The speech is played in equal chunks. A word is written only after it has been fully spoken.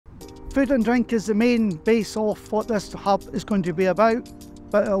Food and drink is the main base of what this hub is going to be about,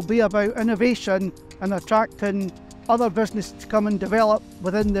 but it'll be about innovation and attracting other businesses to come and develop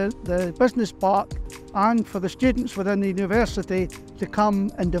within the business park, and for the students within the university to come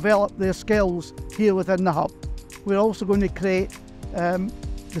and develop their skills here within the hub. We're also going to create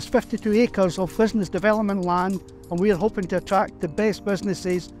there's 52 acres of business development land, and we're hoping to attract the best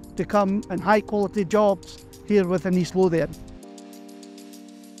businesses to come and high quality jobs here within East Lothian.